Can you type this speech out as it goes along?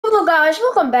Hello guys,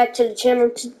 welcome back to the channel.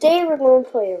 Today we're going to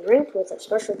play a rink with a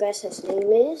special guest. His name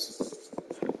is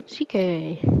CK.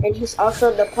 and he's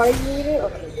also the party leader.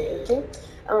 Okay, thank you.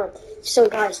 So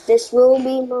guys, this will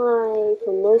be my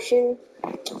promotion.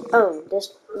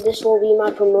 This will be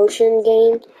my promotion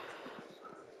game.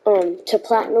 To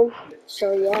platinum.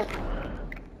 So yeah,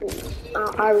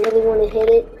 I really want to hit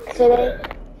it today.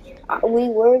 We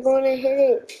were going to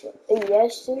hit it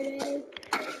yesterday,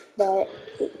 but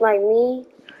like me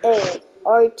and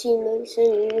our teammates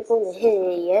and we were going to hit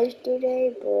it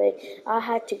yesterday, but I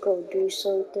had to go do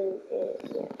something, and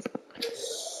yeah.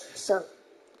 So,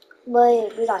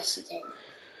 but we got today.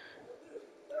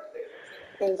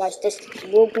 And guys, this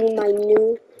will be my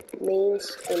new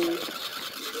mains and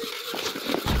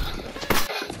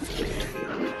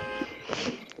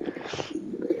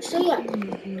so yeah.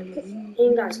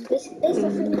 And guys, this is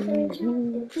the free channel,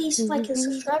 and please like and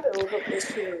subscribe. It will help this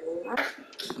channel a lot.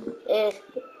 And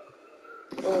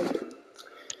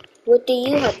what do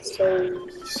you have to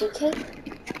say, CK?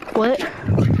 What?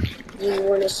 Do you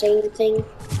want to say anything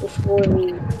before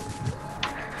we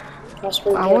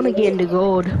possibly I get want to get into into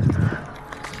gold.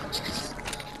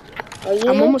 Are you I'm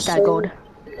like almost at gold.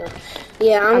 silver?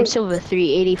 Yeah, I'm silver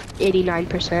 3,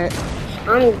 89%.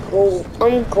 I'm gold.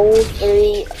 I'm gold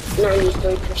 3,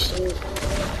 93%.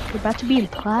 We're about to be in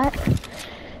plat.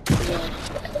 Yeah.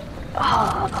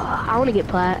 I want to get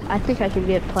plat. I think I can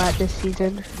get plat this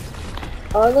season.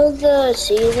 All of the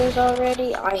seasons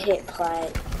already, I hit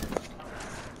plat.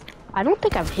 I don't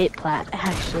think I've hit plat,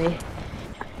 actually.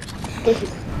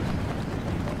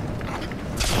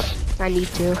 I need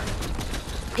to.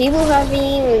 People haven't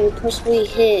even possibly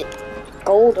hit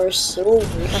gold or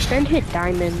silver. My friend hit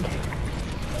diamond.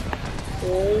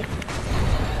 Really?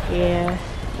 Yeah.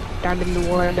 Diamond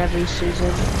 1 every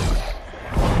season.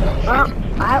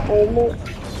 I almost...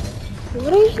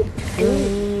 What are you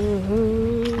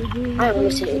doing? I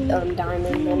almost hit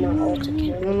diamond on my ult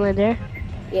account. One right there?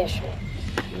 Yeah, sure.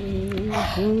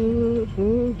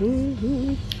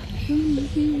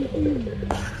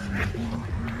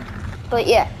 But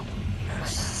yeah.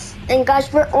 And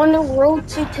guys, we're on the road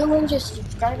to 200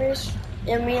 subscribers,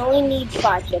 and we only need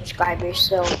 5 subscribers.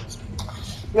 So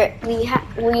we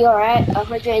are at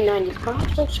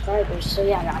 195 subscribers. So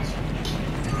yeah, guys,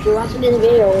 if you're watching this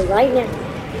video right now,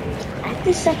 at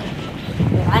this second,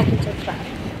 like and subscribe.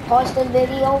 Pause the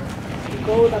video,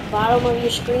 go to the bottom of your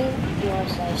screen, you want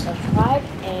to say subscribe,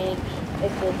 and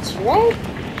if it's red,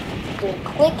 then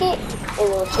click it, and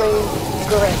it'll turn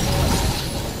gray.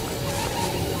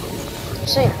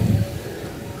 So yeah.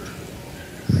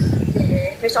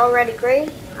 If it's already gray,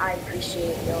 I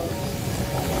appreciate it, y'all.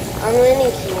 I'm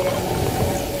landing here.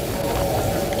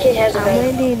 Kid has a I'm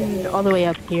landing all the way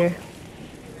up here.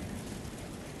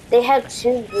 They have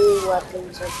 2 blue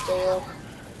weapons up there.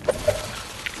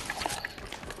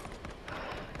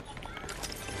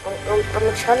 I'm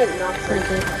gonna try to knock them.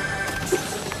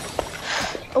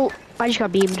 Oh, I just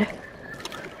got beamed. I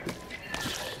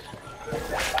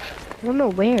don't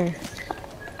know where.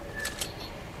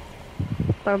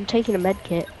 But I'm taking a med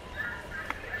kit.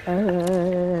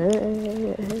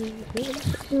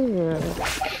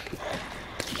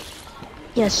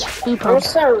 Yes, blue pump. I'm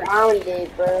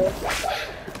surrounded, bro.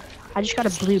 I just got a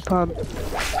blue pump.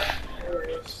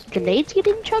 Grenades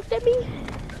getting chucked at me?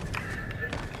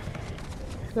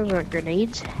 Those aren't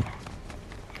grenades.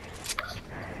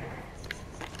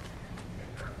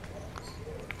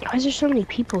 Why is there so many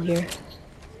people here?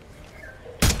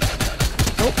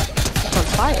 Oh, it's on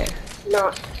fire.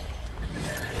 No.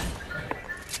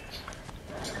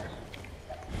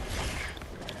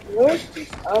 Where's this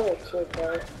other kid,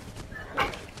 though?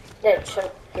 That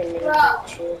chuck grenades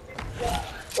at you.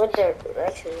 What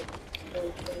direction?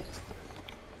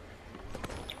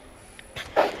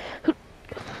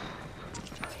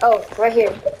 Oh, right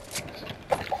here.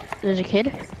 There's a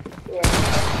kid? Yeah.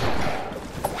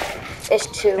 It's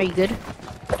 2. Are you good?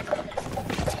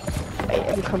 Wait,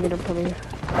 I'm coming.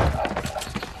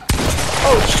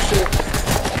 Oh, shoot.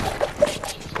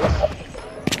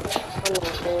 I'm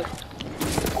not good.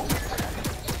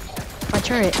 My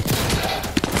turret.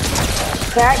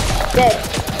 Crack, dead.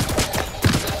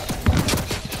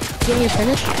 Can you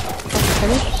finish?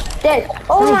 Dead.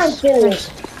 Oh Nice, my goodness.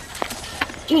 nice.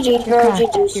 GG's, bro.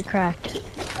 GG's. You're cracked.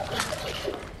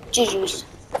 GG's.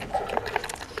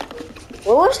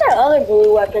 What was that other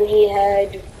blue weapon he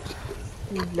had?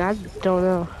 I don't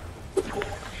know.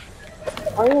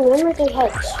 I remember they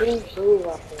had 2 blue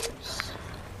weapons.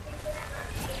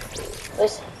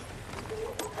 Listen,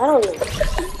 I don't know.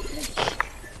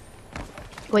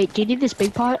 Wait, do you need this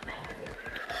big pot?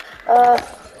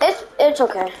 It's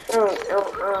okay.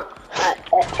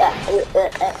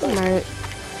 Alright.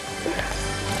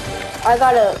 I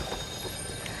gotta.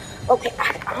 Okay,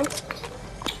 I'm.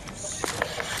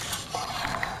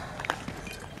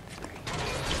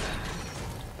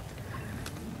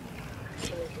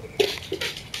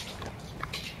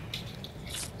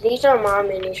 These are my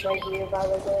minis right here, by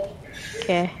the way.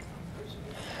 Okay.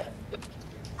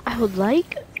 I would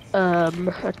like a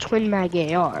twin mag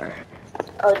AR.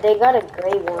 Oh, they got a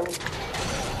gray one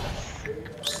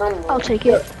I'll somewhere. take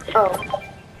it. Oh,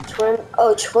 twin.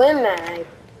 Oh, twin mag.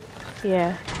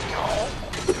 Yeah.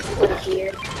 Right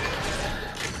here.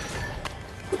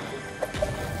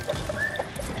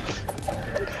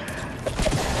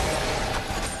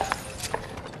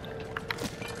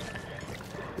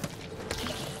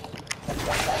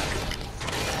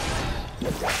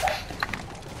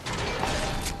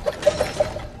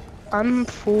 I'm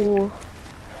full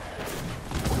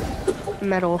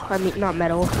metal. I mean, not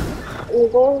metal. You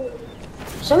going?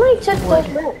 Somebody took Wood.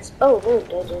 those mats. Oh, wood.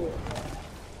 They didn't.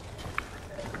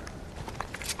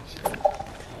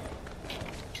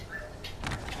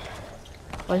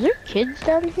 Was there kids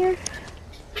down here?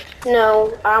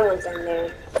 No, I went down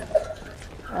there.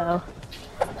 Oh.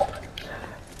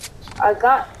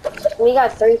 We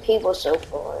got 3 people so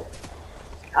far.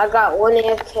 I got 1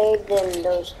 AFK, then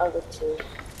those other 2.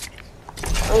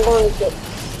 I'm going to get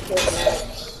his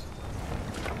mats.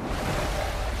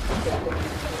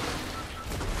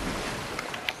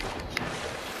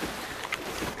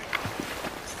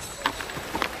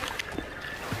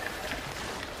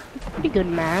 Pretty good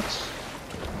mats.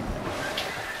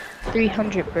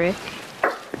 300 brick.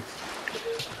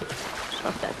 It's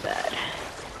not that bad.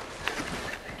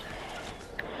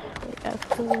 I got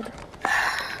food.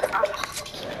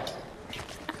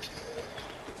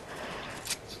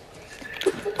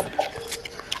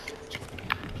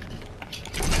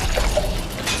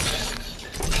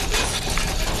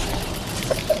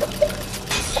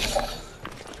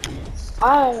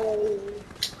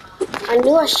 I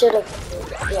knew I should have.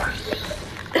 Yeah.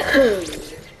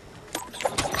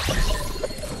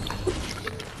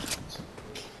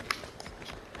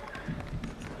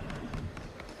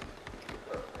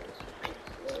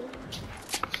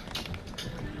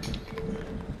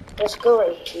 Let's go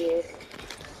right here.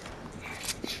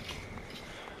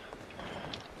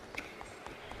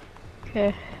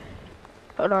 Okay.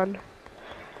 Hold on.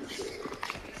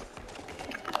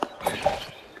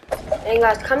 And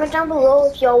guys, comment down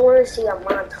below if y'all want to see a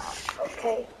montage,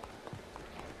 okay?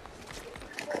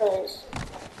 Because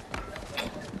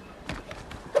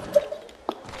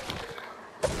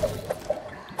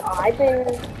I've been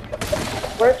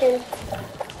working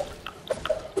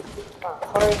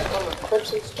hard on my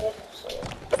clips and stuff, so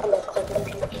I'm gonna clip them.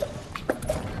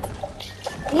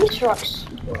 These trucks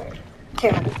were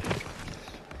terrible.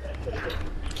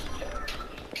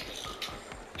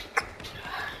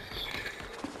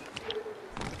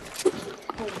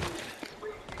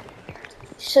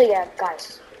 So yeah,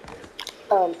 guys,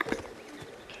 I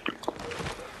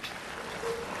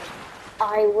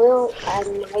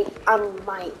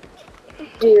might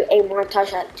do a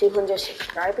montage at 200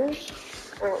 subscribers.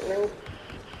 I don't know.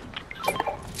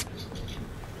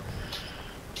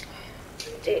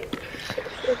 Dude,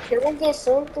 can I get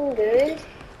something good?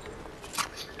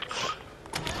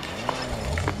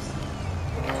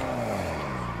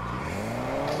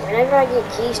 Whenever I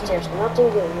get keys, there's nothing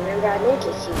good. Whenever I don't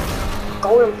get keys,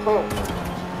 golden pump.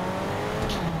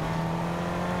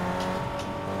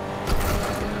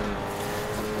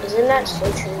 Isn't that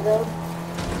so true though?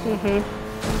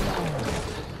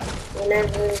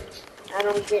 Whenever I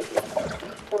don't get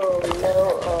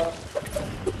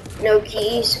no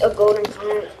keys, a golden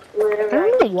pump. Whenever I I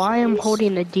don't know get why I'm keys.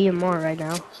 holding a DMR right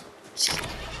now.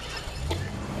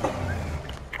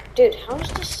 Dude,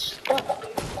 how's this stuck?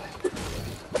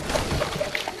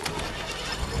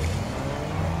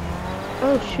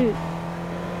 Oh shoot.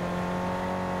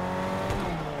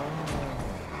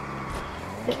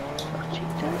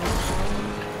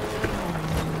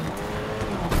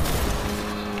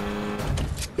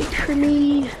 Wait for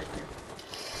me.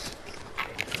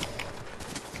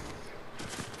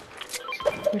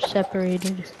 We're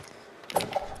separated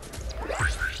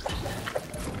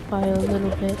by a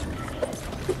little bit.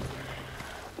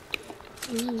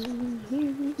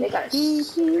 They got a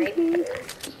sniper.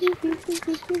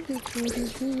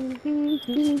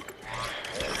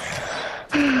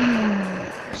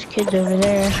 There's kids over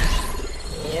there.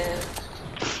 Yeah.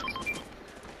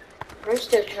 I'm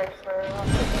still trying to find out.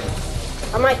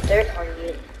 I might third party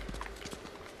it.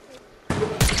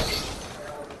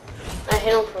 I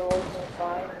hit him for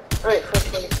 1.5. Alright,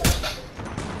 4.25.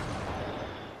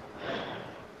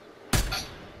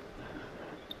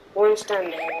 1 almost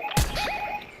done there.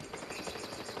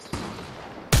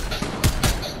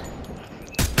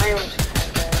 I almost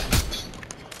got that.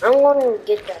 I'm going to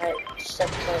get that step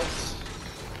first.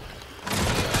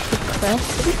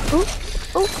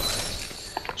 Oh,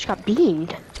 just got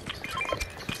beamed.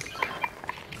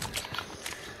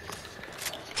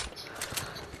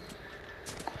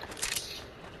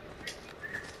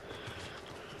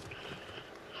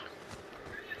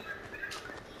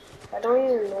 I don't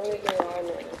even know where they are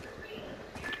now.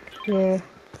 Yeah.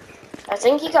 I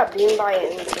think he got beamed by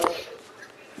an angel.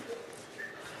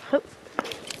 Oh.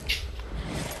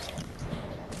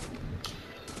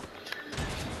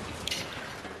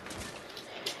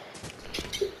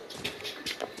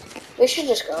 We should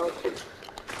just go.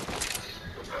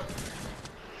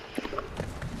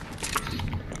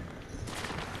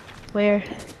 Where?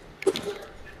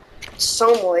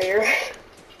 Somewhere.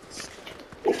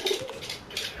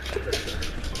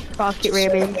 Rocket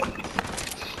ramming.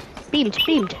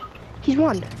 Beamed. He's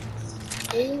won.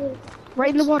 Right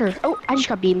in the water. Oh, I just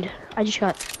got beamed. I just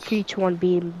got 3-1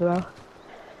 beamed, bro.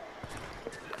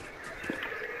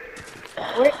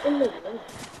 Where in the water?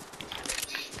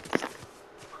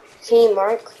 Can you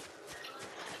mark?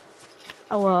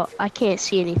 Oh, well, I can't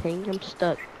see anything. I'm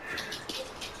stuck.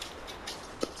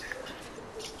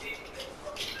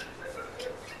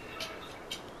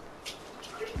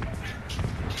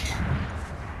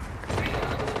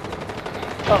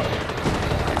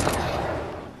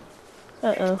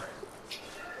 Uh-oh.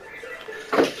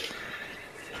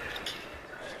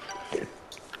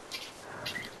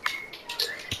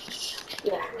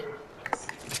 Yeah.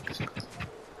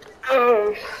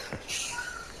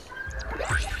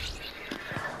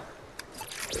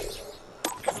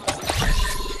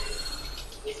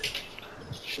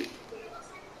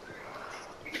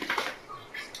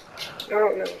 I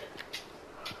don't know.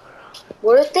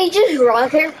 What if they just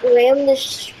rocket ram the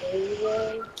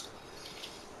stream?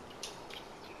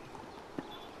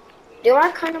 Do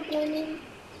I kind of blame him?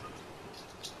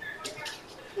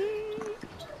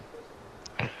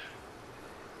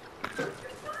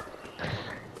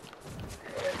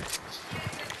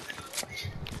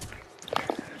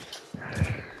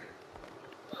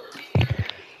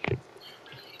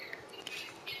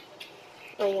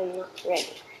 I am not ready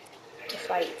to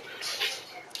fight.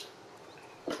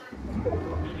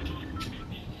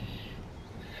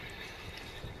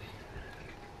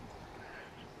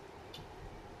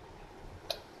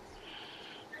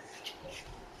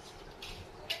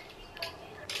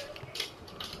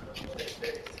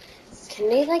 Can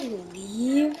they like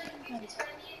leave?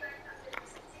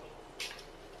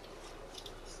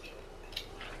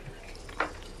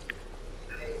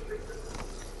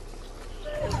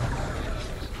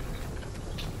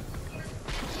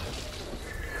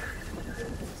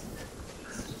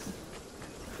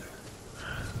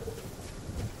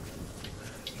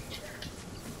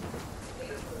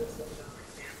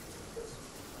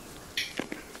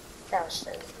 That was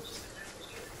fun.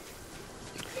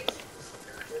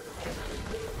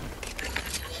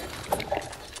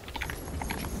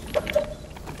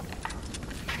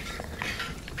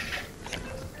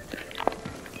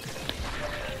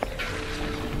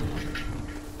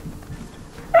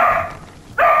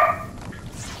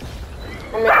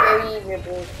 I'm gonna go use your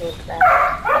Bluetooth back.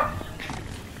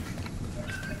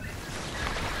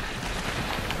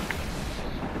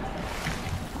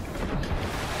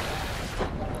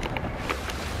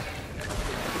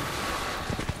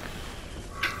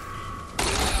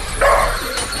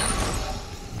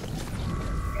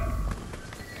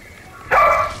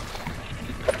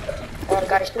 Oh,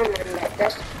 guys, don't mind that.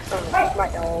 That's my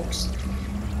dogs.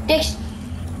 Dix.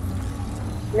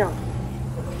 No.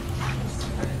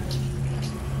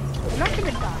 You're not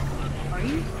gonna die, are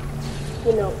you?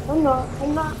 You know, I'm not.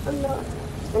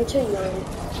 I'm too young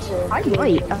to.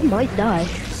 I might die.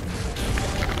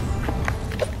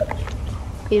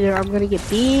 Either I'm gonna get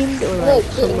beamed or like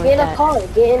something like Get that. a car.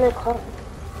 Get in a car.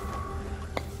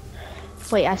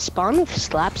 Wait, I spawned with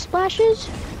slap splashes?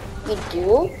 You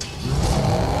do?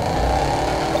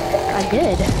 I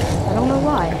did. I don't know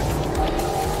why.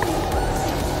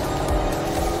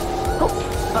 Oh,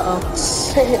 uh-oh.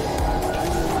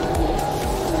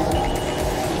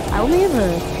 I only have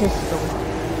a pistol.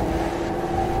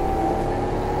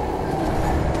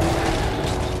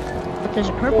 But there's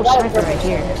a purple sniper right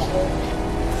here.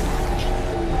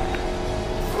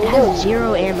 It has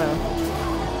 0 ammo.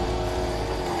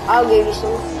 I'll give you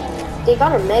some. They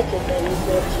got a mech that you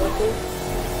could something.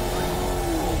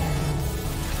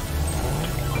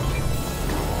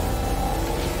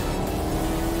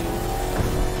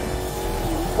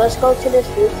 Let's go to this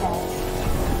rooftop.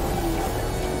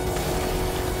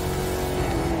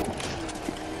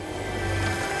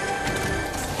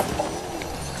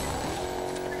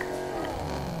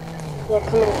 Yeah,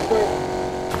 come on,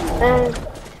 come on.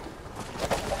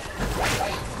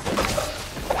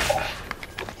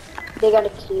 They got a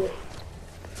key.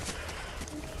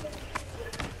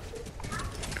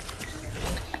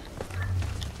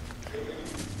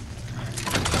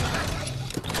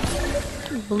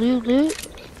 Blue loot.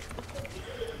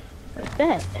 I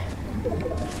bet.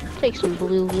 Take some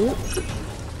blue loot.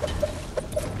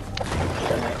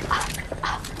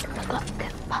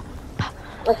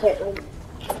 Okay,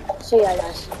 so yeah,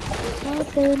 guys.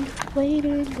 Nothing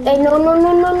later. Hey, no.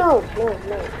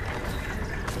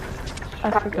 I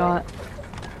forgot.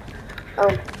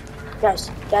 Guys,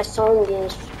 telling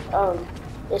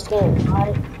this game,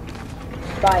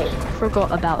 buy it.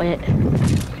 Forgot about it.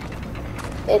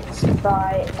 It's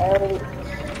by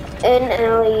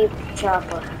Ellie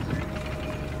Chopper.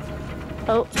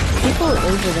 Oh, people are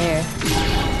over there.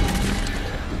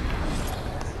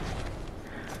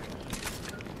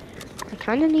 I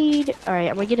kind of need. All right,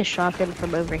 I'm gonna get a shotgun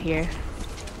from over here.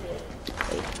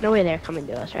 Wait, no way they're coming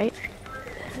to us, right?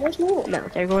 There's more. No,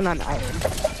 they're going on the island.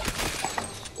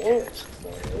 Yes.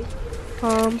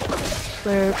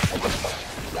 Slurp.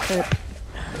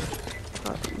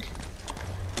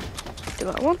 Do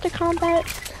I want the combat?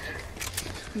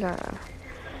 Nah.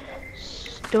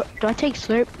 Do I take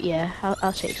slurp? Yeah,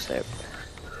 I'll take slurp.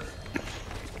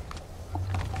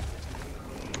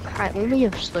 I only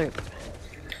have slurp.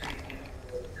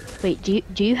 Wait, do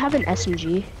you have an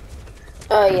SMG?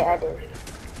 Oh yeah, I do.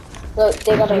 Look,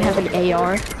 they got. Do you have an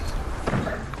AR?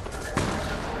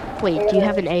 Wait, do you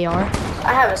have an AR?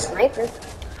 I have a sniper.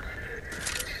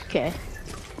 Okay.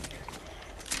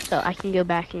 So I can go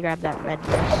back and grab that red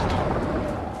vest.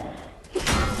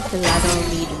 Because I don't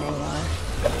need an AR.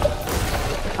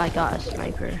 If I got a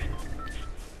sniper.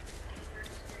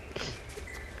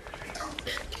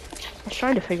 I was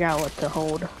trying to figure out what to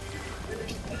hold.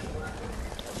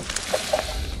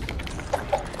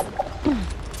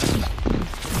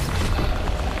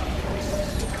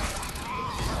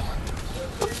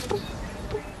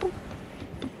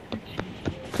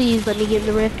 Please let me get in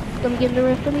the rift. Let me get in the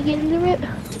rift. Let me get in the rift.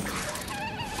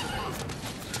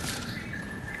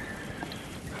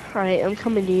 Alright, I'm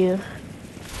coming to you.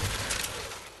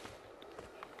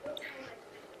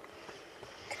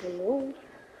 Come on.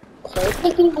 Play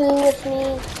taking blue with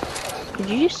me. Did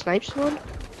you just snipe someone?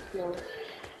 No.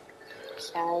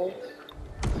 Sorry.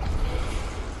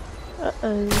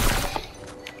 Uh-oh.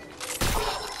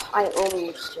 I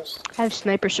almost just. I have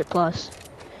sniper surplus.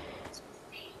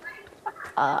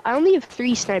 I only have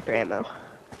 3 sniper ammo.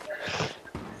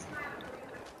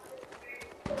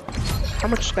 How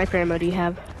much sniper ammo do you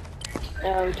have?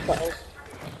 12.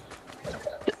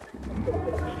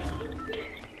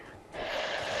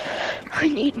 I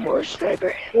need more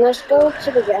sniper. Let's go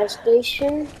to the gas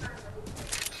station.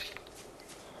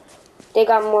 They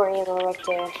got more ammo right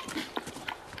there.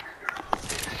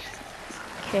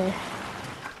 Okay.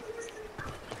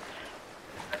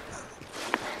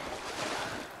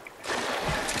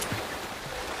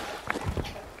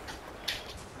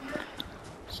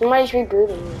 Somebody's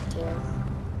rebooting right there.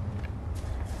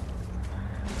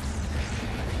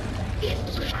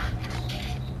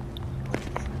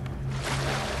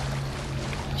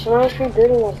 Somebody's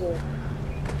rebooting right here.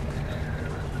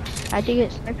 How'd you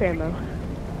get sniper ammo?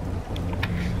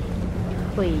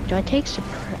 Wait, do I take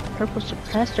purple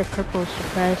suppressed or purple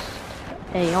suppressed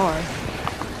AR?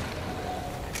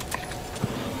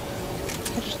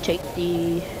 I'll just take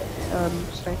the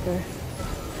sniper.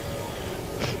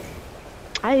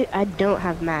 I don't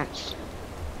have mats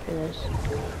for this.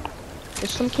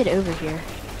 There's some kid over here.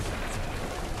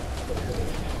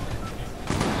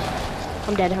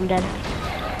 I'm dead, I'm dead.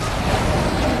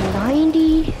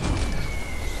 90?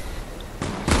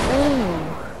 Oh.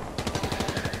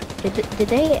 Did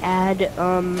they add,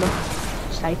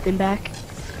 stipend back?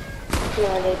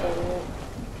 No, they didn't.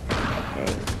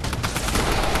 Okay.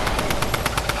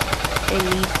 They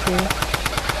need to.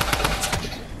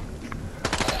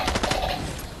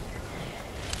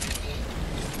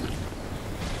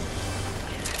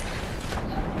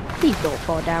 Please don't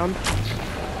fall down.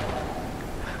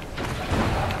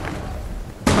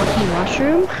 Lucky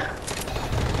mushroom?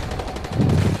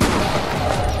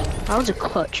 That was a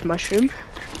clutch mushroom.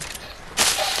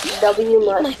 W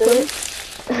mushroom.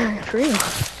 For real.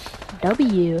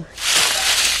 W.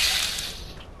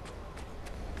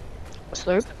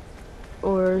 Slurp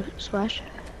or splash?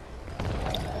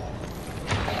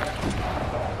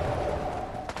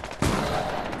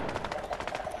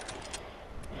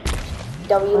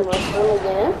 W mushroom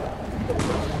again.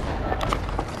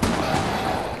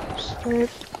 Slurp.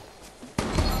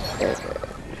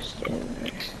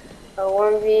 A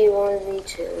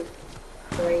 1v2.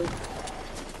 Great.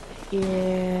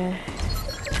 Yeah.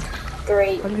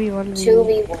 Great. 1v1v.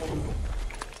 2v1.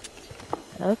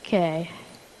 Okay.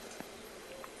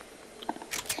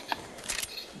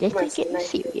 This My is getting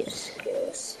sniping serious.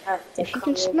 skills have to If you come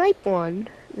can in. snipe one,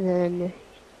 then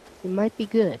you might be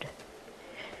good.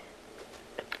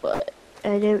 But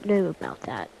I don't know about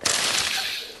that.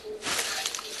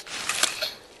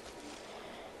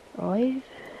 I've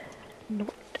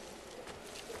not.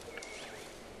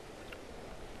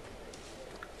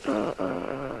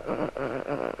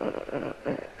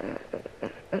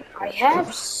 I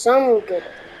have some good.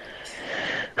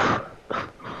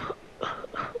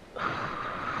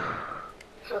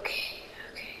 Okay,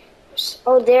 okay.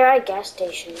 Oh, there are gas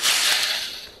stations.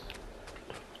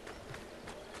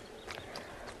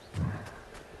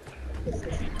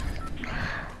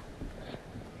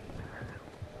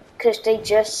 Cause they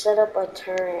just set up a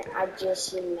turret. I just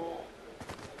seen that.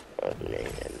 Oh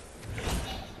man.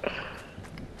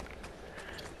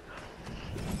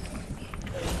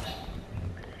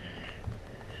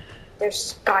 There's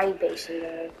sky base in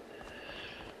there.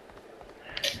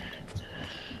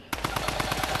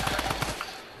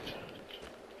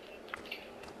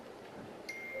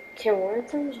 Can one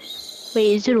of them just...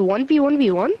 Wait, is it a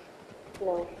 1v1v1?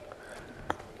 No.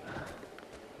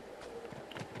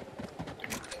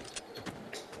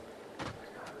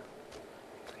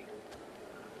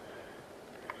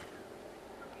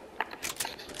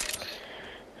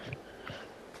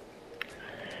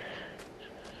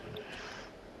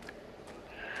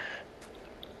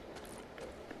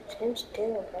 Stand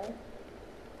still, okay?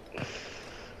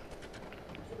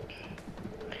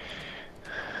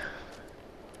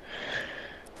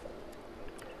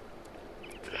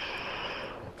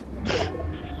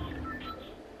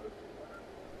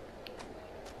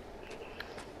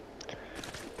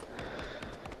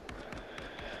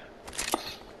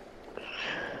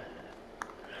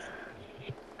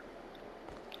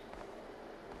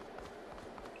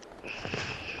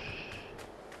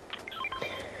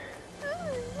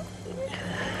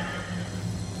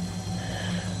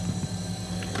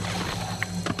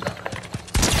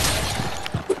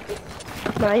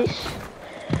 Nice.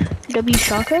 W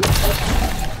shotgun?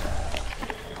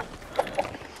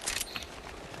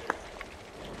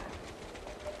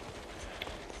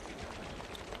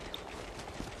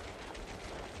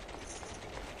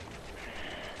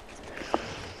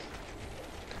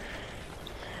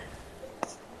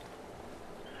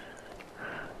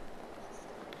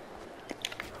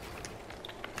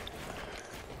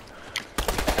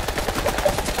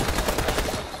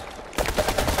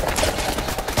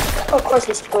 Of course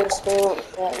he's going to stay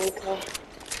with that, okay.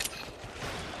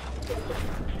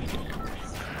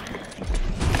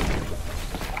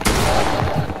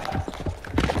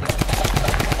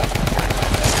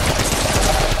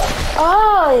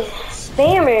 Oh,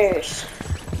 spammers.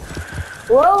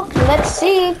 Well, let's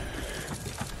see.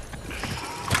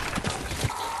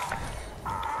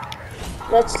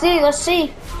 Let's see.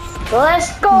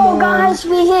 Let's go, guys.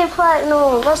 We hit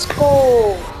platinum. Let's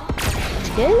go. Let's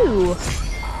go.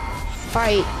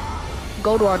 Alright,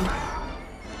 gold one.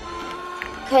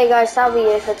 Okay, guys, that'll be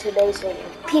it for today's video.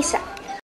 Peace out.